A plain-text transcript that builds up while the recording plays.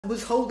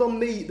Was Hold On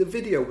Me, the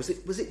video, was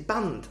it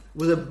banned?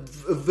 Was a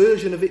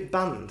version of it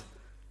banned?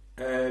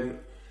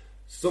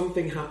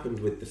 Something happened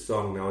with the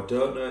song. Now, I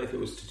don't know if it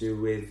was to do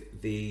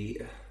with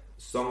the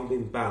song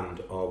being banned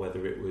or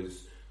whether it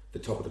was the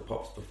Top of the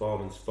Pops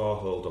performance for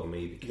Hold On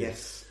Me,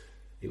 because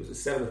it was at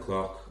 7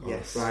 o'clock on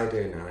a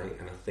Friday night,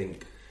 and I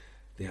think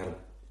they had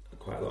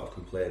quite a lot of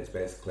complaints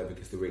basically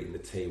because they were eating the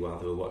tea while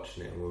they were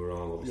watching it, and we were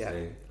all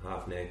obviously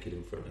half naked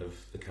in front of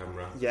the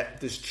camera. Yeah,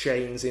 there's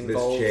chains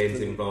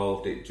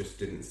involved. It just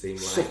didn't seem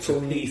like subtle,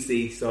 a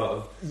PC sort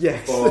of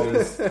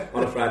performance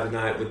on a Friday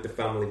night with the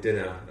family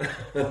dinner.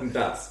 And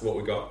that's what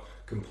we got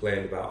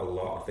complained about a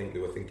lot. I think they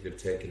were thinking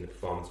of taking the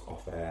performance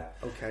off air.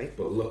 Okay.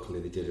 But luckily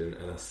they didn't,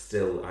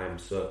 and I am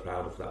so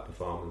proud of that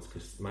performance,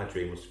 because my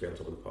dream was to be on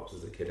Top of the Pops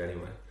as a kid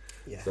anyway.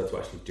 Yeah. So to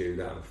actually do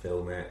that and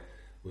film it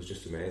was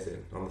just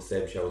amazing. On the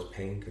same show as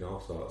Pink and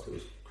all sorts, it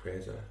was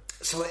crazy.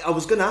 So I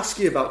was going to ask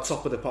you about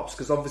Top of the Pops,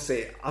 because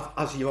obviously,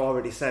 as you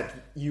already said,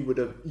 you were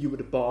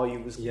a boy who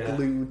was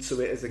glued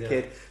to it as a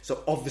kid.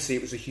 So obviously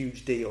it was a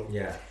huge deal.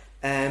 Yeah.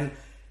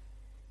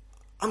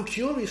 I'm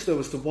curious though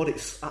as to what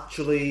it's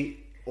actually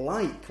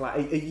like.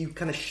 Like, are you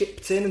kind of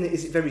shipped in, and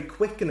is it very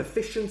quick and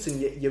efficient, and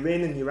you're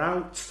in and you're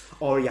out,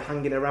 or are you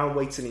hanging around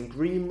waiting in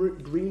green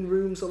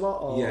rooms a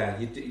lot? Or? Yeah,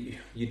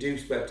 you do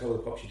spend Top of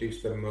the Pops. You do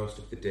spend most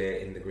of the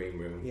day in the green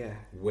room,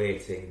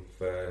 waiting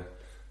for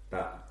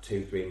that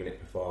 2-3 minute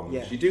performance.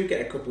 Yeah. You do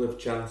get a couple of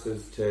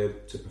chances to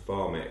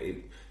perform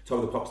it. Top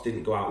of the Pops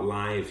didn't go out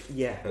live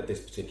at this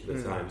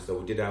particular time, so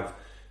we did have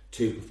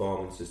 2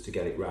 performances to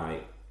get it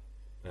right.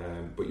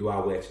 But you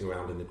are waiting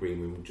around in the green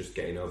room, just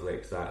getting overly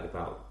excited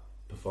about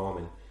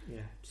performing. Yeah.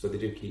 So they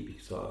do keep you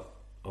sort of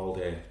all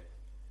day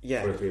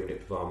for a 3 minute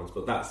performance.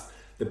 But that's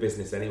the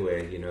business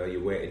anyway, you know,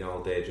 you're waiting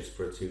all day just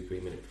for a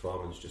 2-3 minute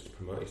performance just to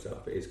promote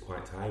yourself. It is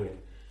quite tiring.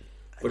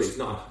 But it's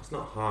not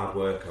hard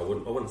work. I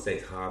wouldn't say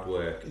it's hard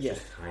work, it's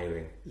just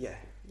tiring. Yeah,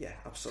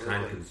 absolutely.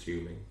 Time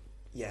consuming.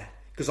 Yeah.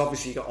 Because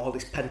obviously you got all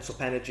this pent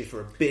up energy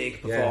for a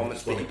big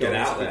performance that you're going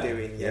to be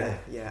doing.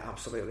 Yeah,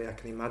 absolutely, I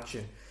can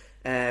imagine.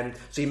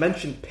 So you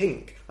mentioned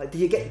Pink. Like, did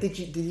you get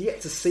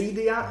to see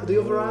the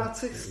other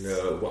artists?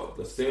 No.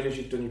 As soon as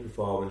you've done your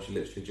performance, you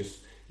literally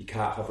you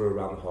can't hover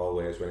around the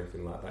hallways or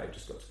anything like that. You've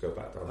just got to go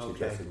back down to your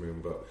dressing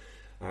room. But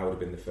I would have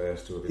been the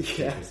first to have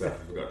introduced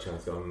myself if I got a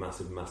chance to. I'm a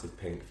massive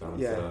Pink fan,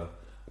 so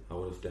I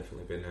would have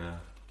definitely been a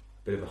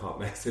bit of a hot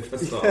mess if I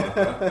saw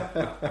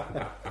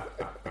that.